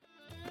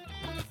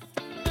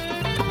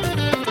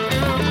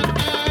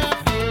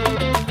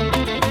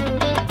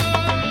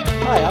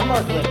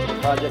Mark Lipp from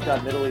the Project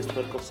on Middle East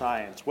Political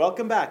Science.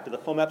 Welcome back to the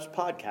FOMEPS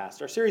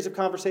podcast, our series of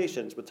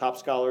conversations with top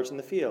scholars in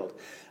the field.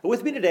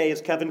 With me today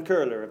is Kevin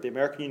Curler of the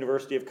American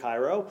University of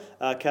Cairo.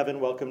 Kevin,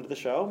 welcome to the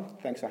show.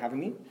 Thanks for having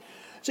me.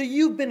 So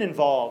you've been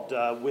involved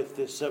with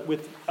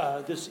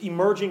this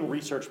emerging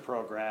research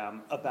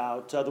program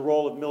about the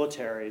role of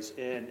militaries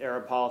in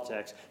Arab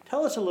politics.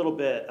 Tell us a little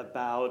bit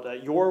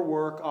about your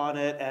work on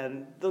it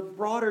and the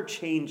broader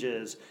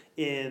changes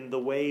in the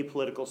way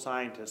political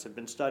scientists have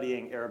been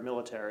studying Arab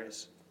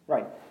militaries.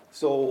 Right.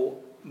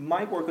 So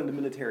my work on the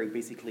military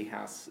basically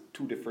has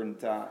two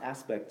different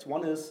aspects.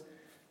 One is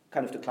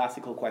kind of the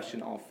classical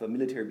question of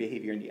military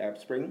behavior in the Arab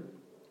Spring,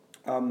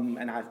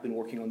 and I've been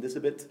working on this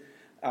a bit.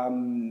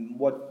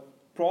 What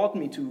brought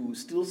me to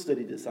still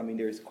study this, I mean,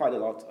 there's quite a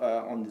lot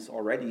on this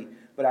already,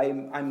 but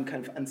I'm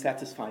kind of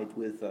unsatisfied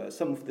with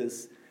some of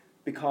this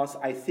because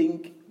I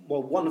think,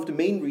 well, one of the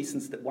main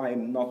reasons that why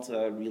I'm not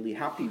really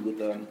happy with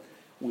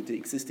the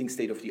existing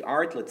state of the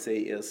art, let's say,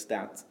 is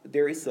that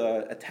there is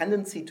a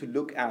tendency to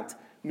look at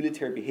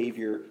military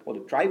behavior or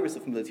the drivers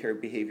of military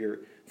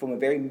behavior from a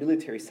very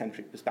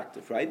military-centric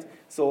perspective, right?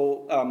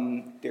 So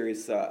there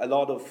is a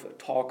lot of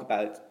talk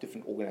about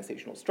different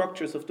organizational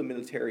structures of the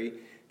military.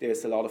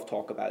 There's a lot of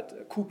talk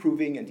about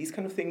coup-proving and these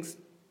kind of things.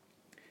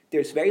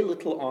 There's very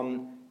little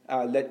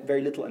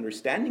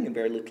understanding and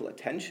very little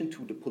attention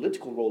to the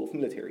political role of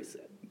militaries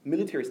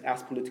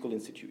as political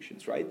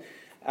institutions, right?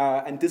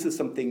 And this is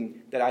something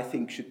that I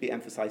think should be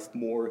emphasized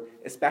more,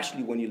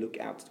 especially when you look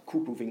at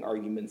coup-proving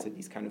arguments and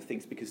these kind of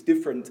things, because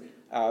different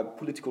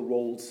political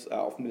roles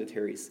of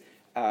militaries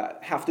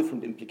have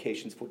different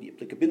implications for the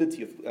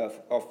applicability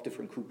of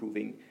different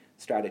coup-proving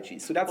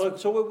strategies. So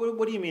that's. So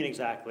what do you mean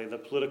exactly, the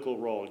political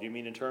role? Do you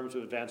mean in terms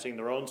of advancing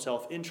their own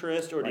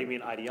self-interest, or Right. do you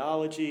mean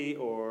ideology,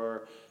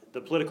 or the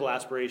political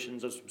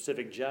aspirations of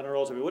specific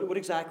generals? I mean, what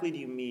exactly do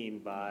you mean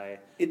by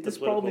It is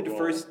probably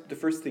the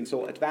first thing.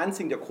 So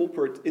advancing their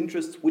corporate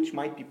interests, which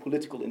might be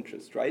political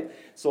interests, right?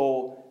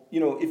 So,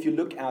 if you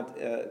look at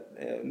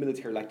a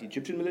military like the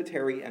Egyptian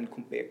military and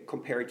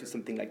compare it to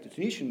something like the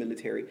Tunisian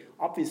military,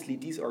 obviously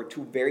these are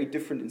two very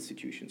different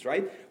institutions,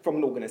 right? From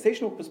an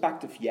organizational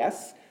perspective,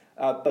 yes,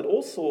 but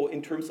also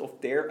in terms of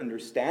their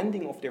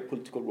understanding of their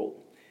political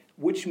role,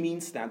 which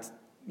means that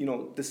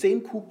the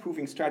same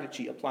coup-proving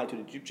strategy applied to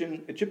the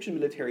Egyptian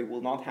military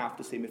will not have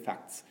the same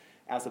effects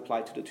as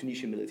applied to the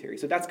Tunisian military.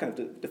 So that's kind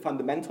of the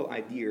fundamental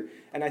idea.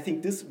 And I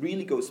think this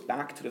really goes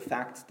back to the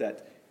fact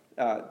that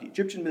the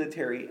Egyptian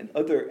military and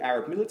other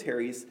Arab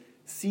militaries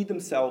see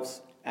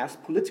themselves as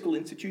political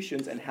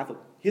institutions and have a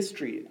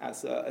history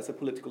as a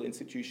political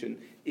institution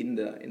in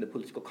the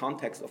political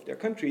context of their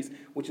countries,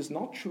 which is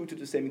not true to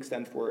the same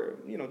extent for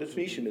the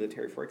Tunisian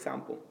military, for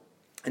example.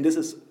 And this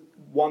is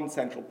one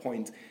central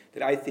point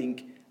that I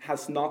think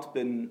has not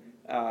been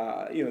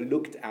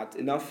looked at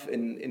enough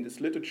in this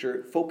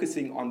literature,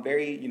 focusing on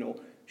very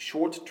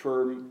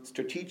short-term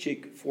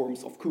strategic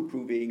forms of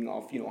coup-proving,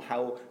 of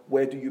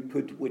where do you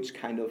put which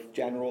kind of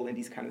general and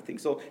these kind of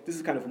things. So this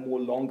is kind of a more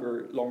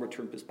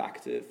longer-term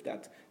perspective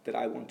that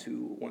I want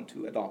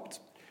to adopt.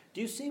 Do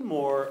you see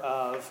more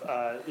of,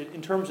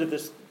 in terms of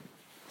this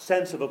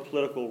sense of a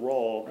political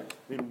role, Right.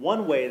 I mean,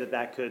 one way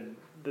that could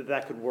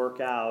work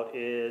out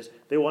is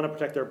they want to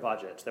protect their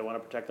budgets, they want to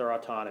protect their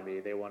autonomy,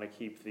 they want to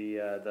keep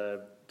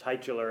the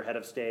titular head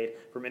of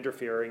state from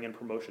interfering in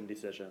promotion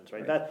decisions,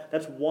 right?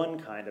 That's one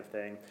kind of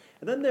thing.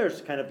 And then there's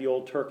kind of the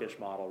old Turkish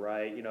model,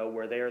 right?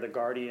 Where they are the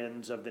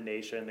guardians of the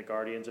nation, the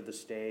guardians of the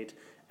state,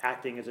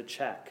 acting as a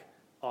check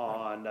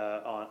on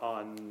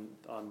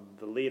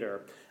the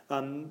leader.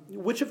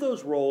 Which of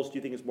those roles do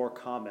you think is more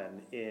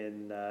common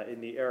in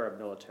the Arab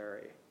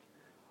military,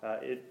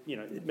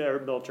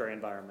 Arab military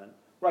environment?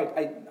 Right.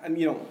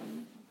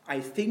 I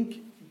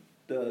think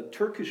the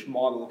Turkish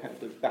model, kind of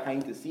the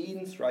behind the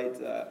scenes, right,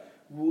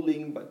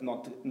 ruling but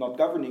not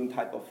governing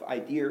type of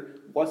idea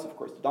was, of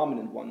course, the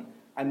dominant one.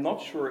 I'm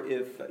not sure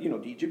if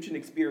the Egyptian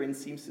experience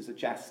seems to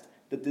suggest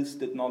that this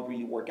did not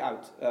really work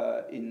out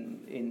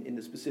in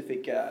the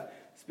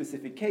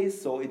specific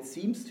case. So it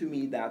seems to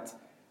me that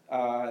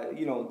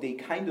they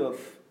kind of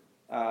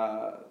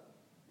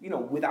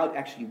without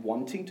actually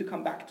wanting to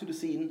come back to the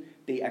scene,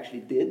 they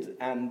actually did,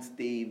 and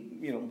they,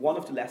 one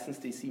of the lessons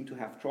they seem to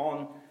have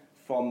drawn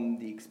from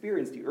the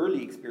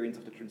early experience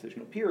of the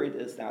transitional period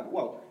is that,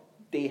 well,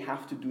 they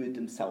have to do it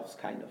themselves,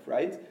 kind of,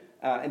 right?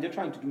 And they're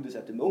trying to do this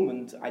at the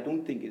moment. I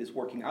don't think it is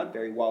working out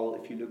very well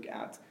if you look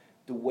at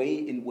the way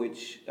in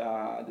which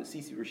the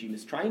Sisi regime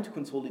is trying to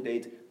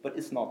consolidate, but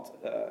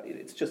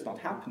it's just not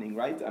happening,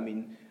 right? I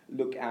mean,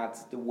 look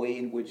at the way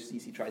in which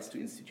Sisi tries to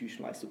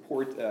institutionalize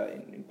support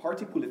in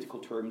party political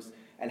terms,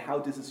 and how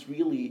this is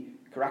really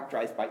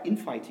characterized by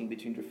infighting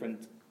between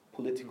different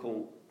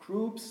political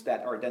groups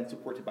that are then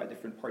supported by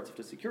different parts of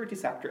the security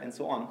sector and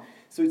so on.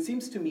 So it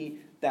seems to me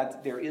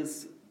that there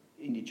is,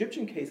 in the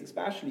Egyptian case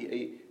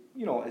especially,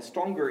 a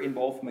stronger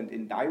involvement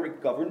in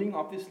direct governing,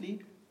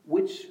 obviously,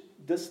 which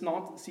does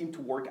not seem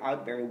to work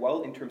out very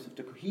well in terms of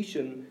the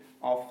cohesion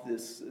of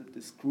this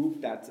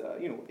group that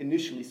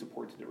initially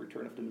supported the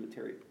return of the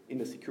military in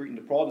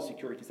the broader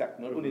security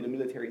sector, not only the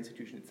military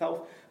institution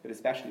itself, but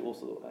especially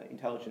also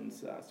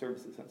intelligence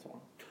services and so on.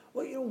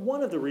 Well,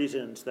 one of the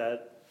reasons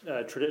that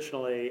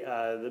traditionally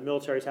the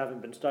militaries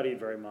haven't been studied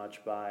very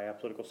much by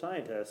political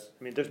scientists,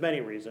 I mean, there's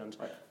many reasons,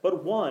 right.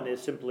 But one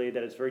is simply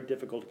that it's very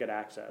difficult to get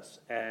access,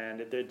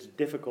 and it's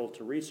difficult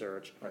to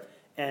research. Right.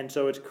 And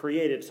so it's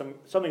created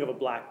something of a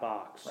black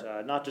box,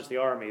 right. Not just the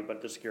army,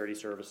 but the security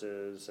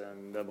services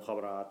and the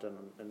Mukhabarat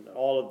and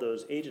all of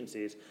those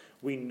agencies.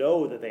 We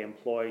know that they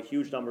employ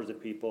huge numbers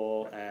of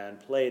people and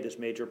play this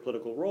major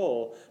political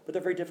role, but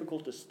they're very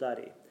difficult to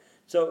study.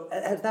 So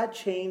has that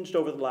changed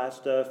over the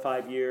last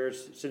 5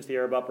 years since the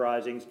Arab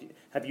uprisings?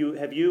 Have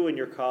you and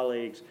your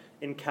colleagues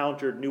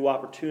encountered new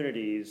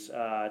opportunities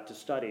to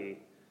study,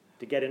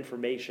 to get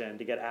information,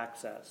 to get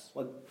access?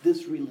 Well,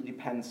 this really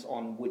depends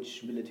on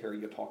which military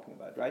you're talking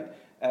about, right?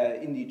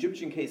 In the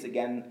Egyptian case,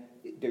 again,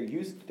 there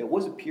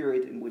was a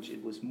period in which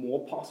it was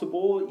more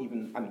possible,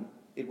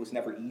 it was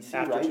never easy,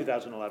 after right?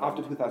 2011.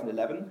 After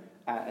 2011,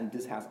 and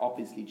this has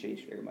obviously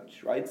changed very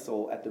much, right?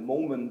 So at the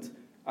moment,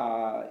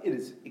 it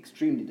is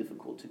extremely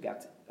difficult to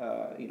get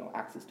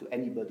access to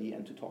anybody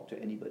and to talk to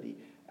anybody,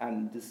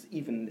 and this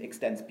even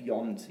extends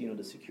beyond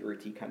the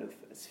security kind of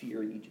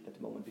sphere in Egypt at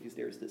the moment, because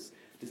there's this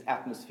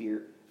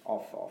atmosphere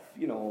of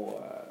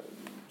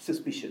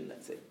suspicion,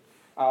 let's say.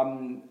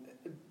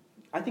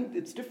 I think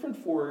it's different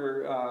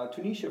for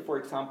Tunisia, for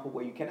example,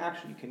 where you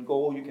can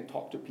go, you can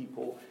talk to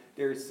people.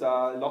 There's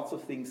lots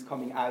of things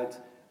coming out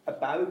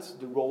about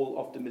the role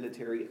of the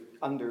military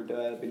under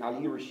the Ben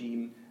Ali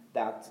regime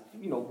that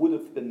would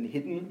have been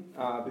hidden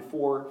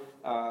before.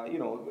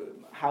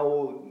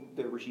 How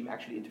the regime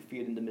actually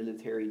interfered in the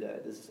military.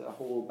 This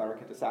whole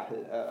Barakat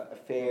al-Sahel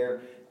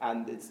affair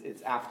and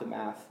its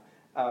aftermath.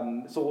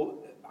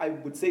 So I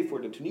would say for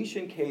the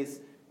Tunisian case,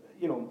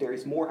 there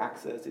is more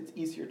access. It's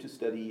easier to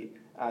study,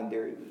 and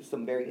there are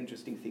some very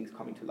interesting things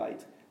coming to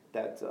light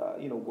that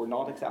were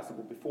not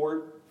accessible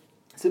before.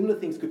 Similar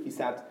things could be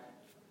said,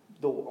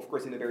 though of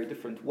course in a very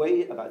different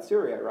way, about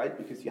Syria, right?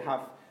 Because you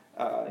have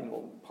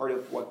part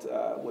of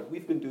what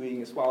we've been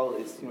doing as well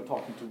is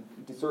talking to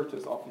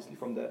deserters, obviously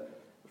from the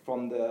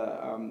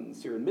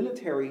Syrian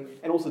military,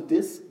 and also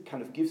this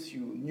kind of gives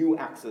you new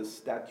access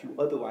that you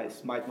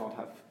otherwise might not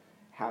have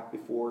had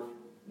before.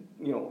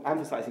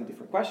 Emphasizing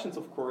different questions,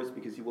 of course,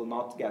 because you will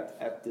not get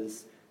at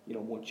this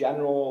more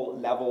general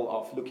level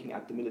of looking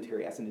at the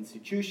military as an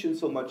institution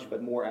so much,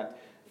 but more at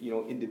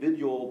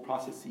individual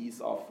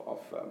processes of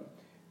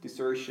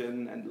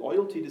desertion and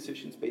loyalty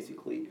decisions,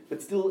 basically.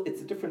 But still,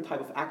 it's a different type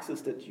of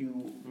access that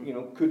you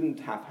couldn't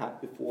have had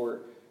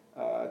before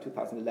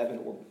 2011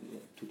 or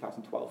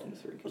 2012 in the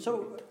Syrian case.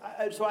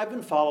 So I've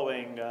been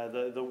following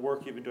the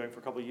work you've been doing for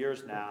a couple of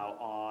years now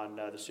on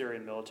the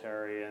Syrian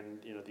military and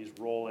these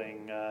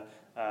rolling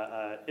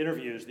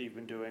interviews that you've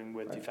been doing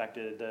with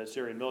defected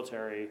Syrian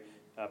military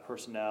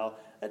personnel.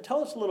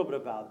 Tell us a little bit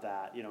about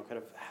that.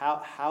 Kind of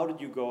how did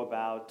you go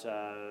about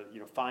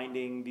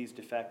finding these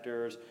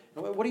defectors?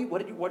 What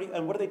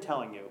are they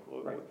telling you?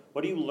 Right.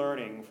 What are you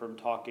learning from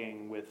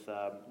talking with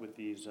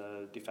these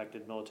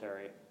defected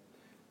military?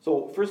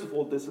 So first of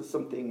all, this is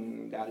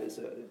something that is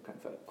a kind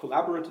of a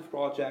collaborative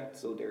project.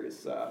 So there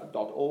is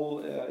 .O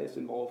is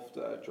involved,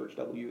 George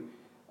W.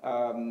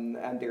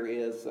 And there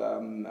is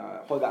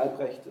Holger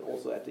Albrecht,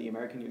 also at the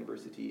American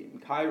University in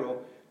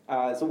Cairo.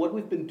 So what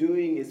we've been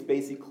doing is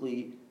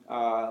basically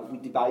we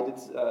divided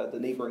the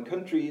neighboring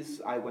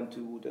countries. I went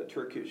to the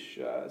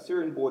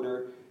Turkish-Syrian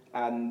border,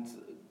 and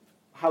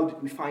how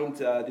did we find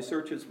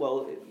deserters?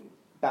 Well,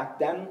 back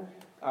then,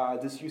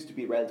 this used to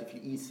be relatively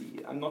easy.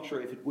 I'm not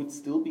sure if it would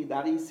still be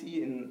that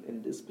easy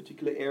in this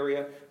particular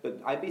area, but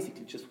I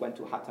basically just went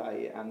to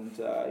Hatay and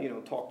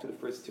talked to the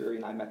first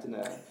Syrian I met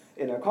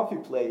in a coffee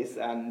place,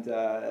 and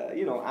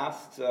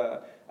asked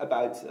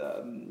about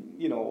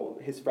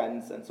his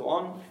friends and so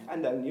on,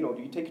 and then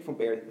you take it from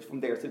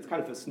there. So it's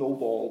kind of a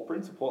snowball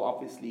principle,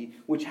 obviously,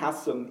 which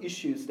has some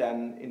issues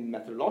then in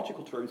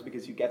methodological terms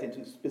because you get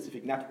into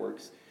specific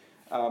networks,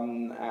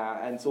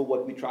 and so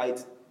what we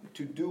tried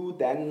to do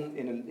then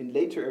in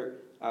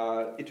later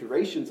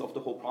iterations of the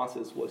whole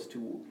process was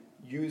to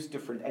use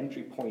different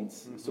entry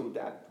points so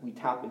that we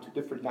tap into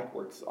different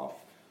networks of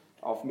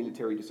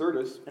military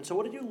deserters. And so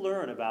what did you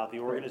learn about the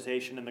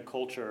organization and the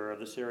culture of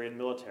the Syrian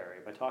military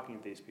by talking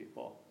to these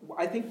people?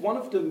 I think one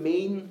of the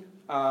main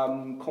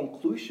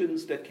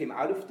conclusions that came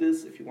out of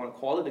this, if you want to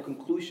call it a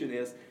conclusion,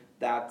 is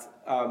that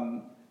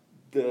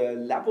the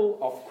level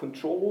of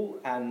control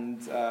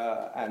and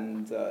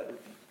kind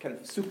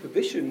of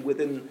supervision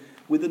within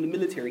the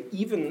military,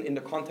 even in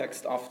the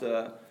context of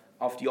the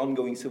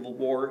ongoing civil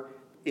war,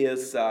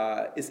 is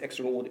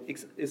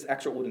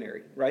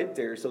extraordinary, right?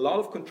 There's a lot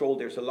of control.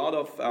 There's a lot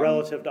of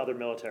relative to other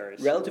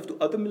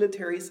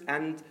militaries,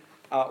 and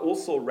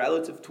also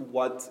relative to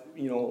what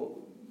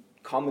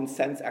common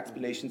sense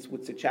explanations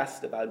would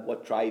suggest about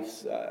what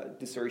drives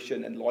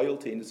desertion and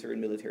loyalty in the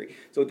Syrian military.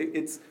 So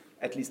it's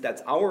at least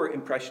that's our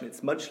impression,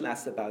 it's much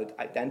less about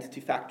identity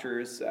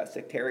factors,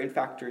 sectarian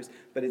factors,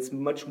 but it's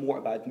much more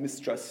about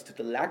mistrust,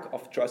 the lack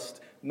of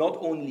trust, not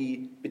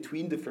only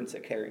between different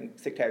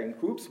sectarian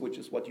groups, which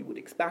is what you would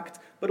expect,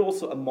 but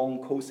also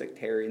among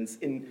co-sectarians.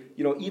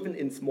 Even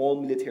in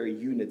small military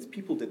units,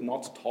 people did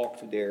not talk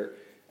to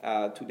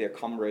their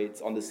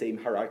comrades on the same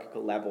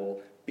hierarchical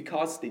level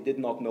because they did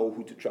not know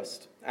who to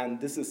trust. And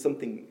this is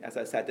something, as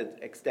I said, that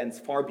extends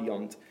far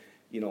beyond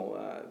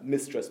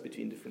mistrust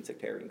between different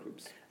sectarian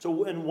groups.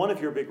 So, and one of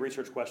your big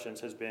research questions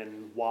has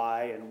been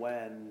why and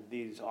when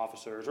these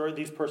officers or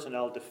these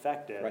personnel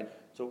defected. Right.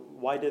 So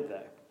why did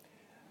they?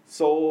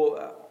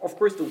 So, of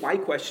course, the why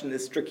question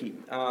is tricky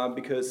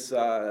because,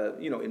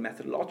 in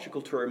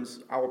methodological terms,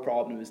 our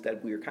problem is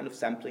that we're kind of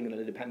sampling an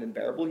independent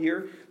variable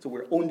here. So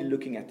we're only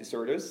looking at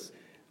deserters.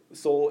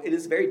 So it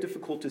is very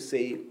difficult to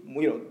say,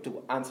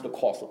 to answer the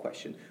causal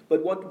question.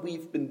 But what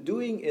we've been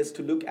doing is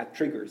to look at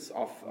triggers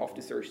of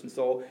desertion.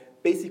 So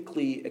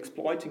basically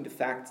exploiting the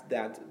fact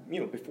that,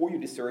 before you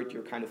desert,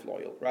 you're kind of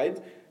loyal, right?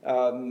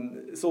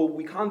 So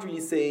we can't really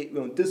say,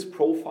 this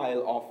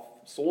profile of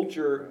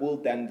soldier will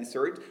then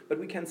desert, but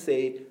we can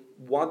say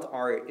what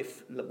are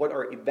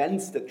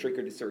events that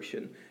trigger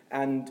desertion.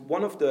 And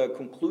one of the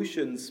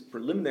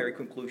preliminary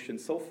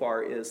conclusions so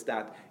far is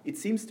that it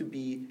seems to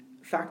be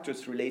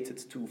factors related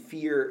to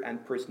fear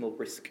and personal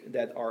risk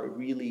that are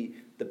really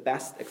the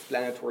best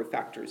explanatory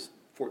factors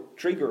for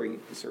triggering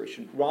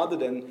desertion, rather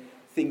than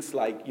things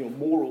like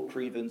moral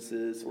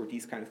grievances or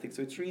these kind of things.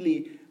 So it's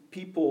really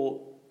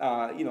people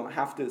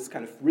have this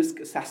kind of risk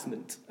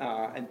assessment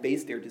and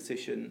base their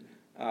decision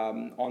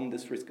on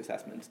this risk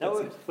assessment.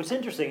 Now, what's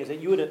interesting is that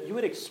you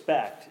would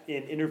expect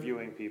in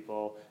interviewing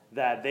people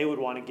that they would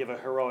want to give a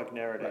heroic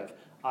narrative. Right.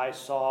 I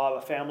saw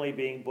a family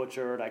being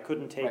butchered, I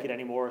couldn't take Right. it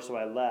anymore, so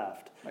I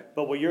left. Right.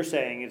 But what you're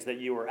saying is that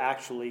you were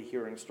actually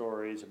hearing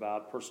stories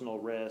about personal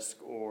risk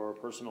or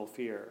personal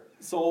fear.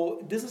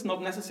 So this is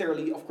not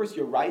necessarily, of course,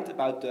 you're right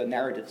about the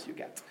narratives you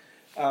get.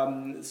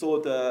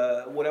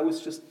 What I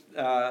was just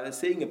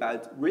saying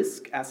about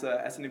risk as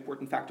an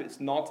important factor is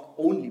not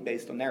only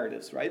based on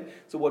narratives, right?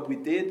 So what we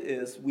did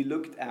is we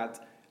looked at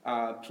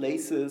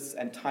places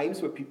and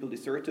times where people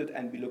deserted,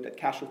 and we looked at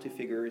casualty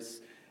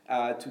figures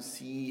to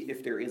see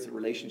if there is a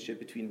relationship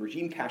between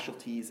regime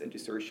casualties and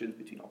desertion,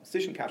 between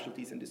opposition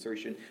casualties and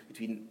desertion,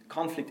 between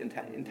conflict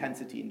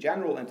intensity in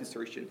general and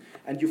desertion.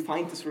 And you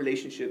find this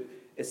relationship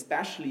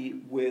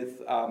especially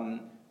with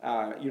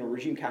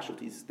regime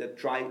casualties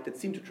that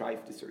seem to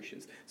drive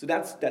desertions. So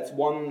that's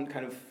one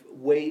kind of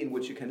way in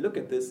which you can look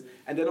at this.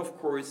 And then, of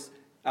course,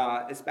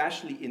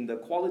 especially in the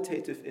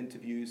qualitative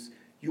interviews,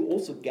 you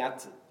also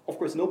get. Of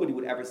course, nobody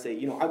would ever say,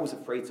 I was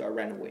afraid, so I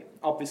ran away.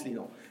 Obviously,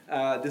 no.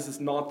 This is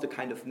not the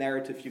kind of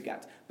narrative you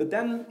get. But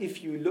then,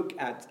 if you look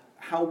at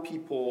how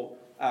people,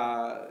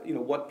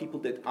 what people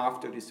did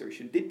after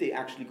desertion, did they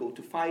actually go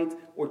to fight,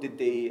 or did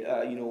they,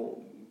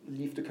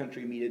 leave the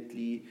country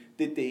immediately?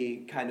 Did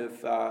they kind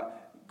of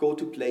go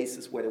to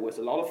places where there was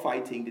a lot of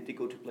fighting? Did they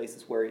go to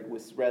places where it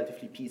was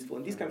relatively peaceful?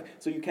 And these kind of,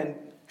 so you can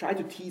try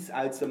to tease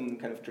out some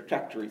kind of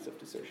trajectories of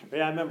desertion.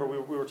 Yeah, I remember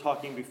we were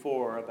talking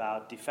before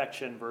about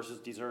defection versus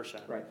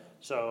desertion. Right.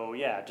 So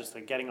yeah, just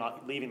like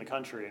leaving the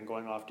country and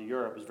going off to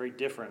Europe is very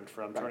different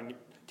from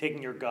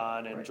taking your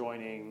gun and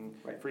joining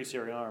Free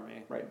Syrian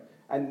Army. Right.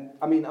 And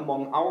I mean,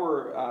 among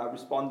our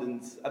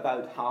respondents,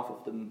 about half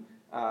of them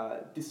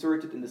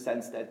deserted in the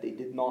sense that they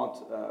did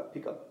not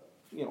pick up.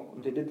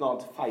 They did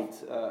not fight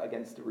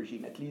against the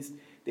regime. At least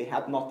they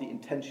had not the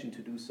intention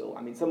to do so.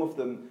 I mean, some of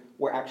them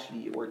were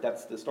actually, or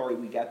that's the story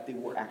we get, they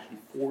were actually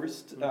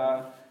forced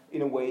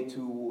in a way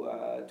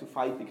to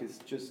fight because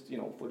just,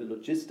 for the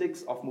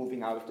logistics of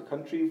moving out of the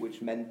country,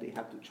 which meant they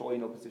had to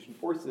join opposition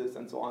forces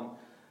and so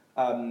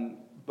on.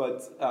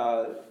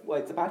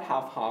 It's about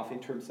half-half in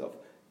terms of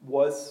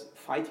was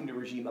fighting the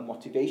regime a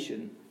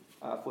motivation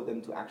for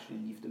them to actually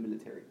leave the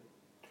military.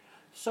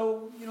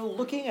 So,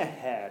 looking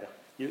ahead,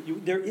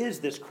 there is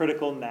this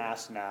critical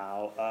mass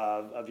now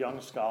of young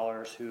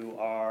scholars who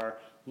are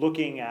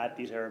looking at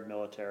these Arab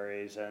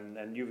militaries,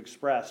 and you've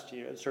expressed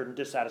a certain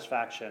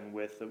dissatisfaction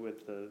with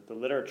the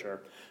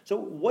literature. So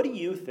what do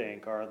you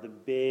think are the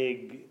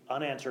big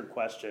unanswered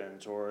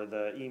questions or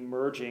the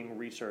emerging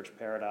research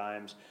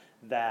paradigms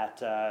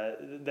that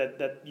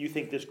you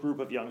think this group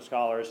of young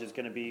scholars is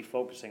going to be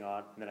focusing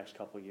on in the next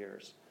couple of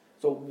years?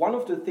 So one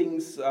of the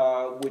things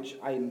which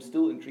I am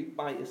still intrigued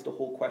by is the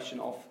whole question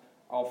of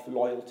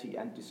loyalty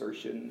and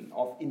desertion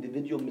of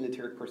individual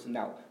military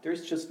personnel.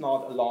 There's just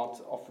not a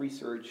lot of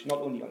research, not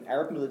only on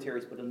Arab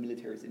militaries, but on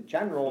militaries in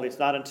general. Well, it's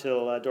not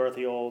until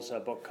Dorothy Ohl's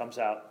book comes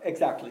out.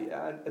 Exactly.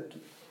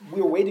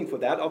 We were waiting for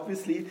that,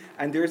 obviously.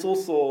 And there's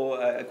also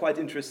a quite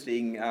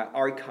interesting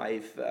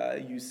archive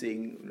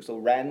using,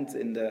 Rand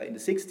in the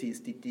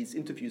 60s did these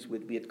interviews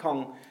with Viet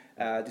Cong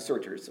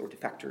deserters or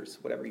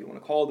defectors, whatever you want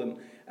to call them.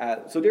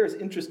 So there's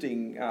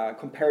interesting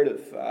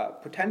comparative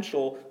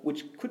potential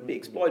which could be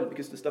exploited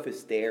because the stuff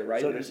is there,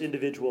 right? So there's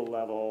individual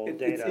level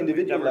data. It's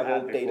individual we've never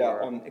level had data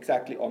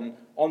before.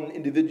 on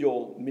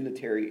individual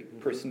military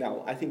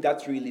personnel. I think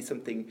that's really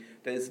something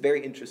that is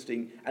very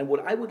interesting. And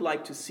what I would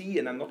like to see,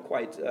 and I'm not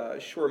quite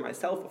sure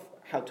myself of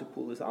how to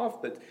pull this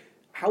off, but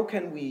how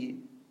can we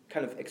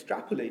kind of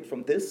extrapolate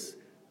from this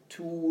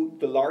to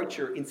the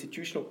larger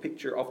institutional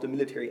picture of the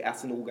military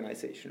as an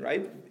organization,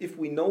 right? If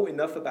we know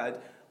enough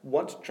about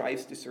what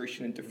drives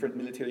desertion in different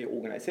military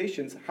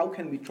organizations, how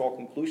can we draw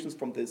conclusions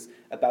from this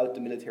about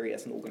the military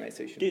as an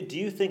organization? Do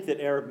you think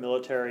that Arab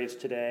militaries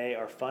today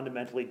are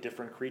fundamentally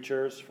different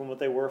creatures from what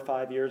they were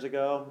 5 years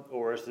ago?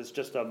 Or is this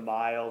just a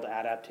mild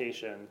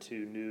adaptation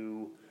to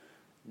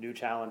new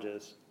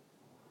challenges?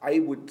 I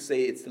would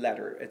say it's the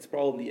latter. It's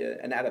probably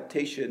an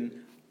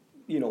adaptation,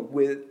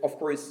 with, of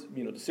course,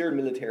 the Syrian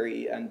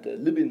military and the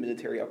Libyan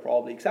military are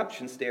probably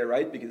exceptions there,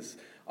 right, because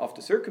of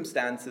the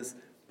circumstances.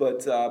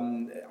 But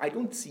I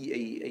don't see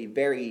a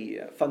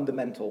very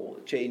fundamental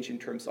change in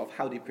terms of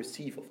how they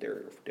perceive of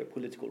their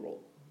political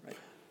role. Right?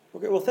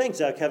 Okay, well, thanks,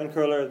 Kevin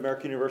Curler of the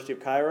American University of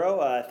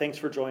Cairo. Thanks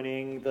for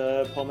joining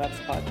the POMEPS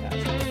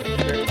podcast. Thank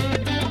you very much.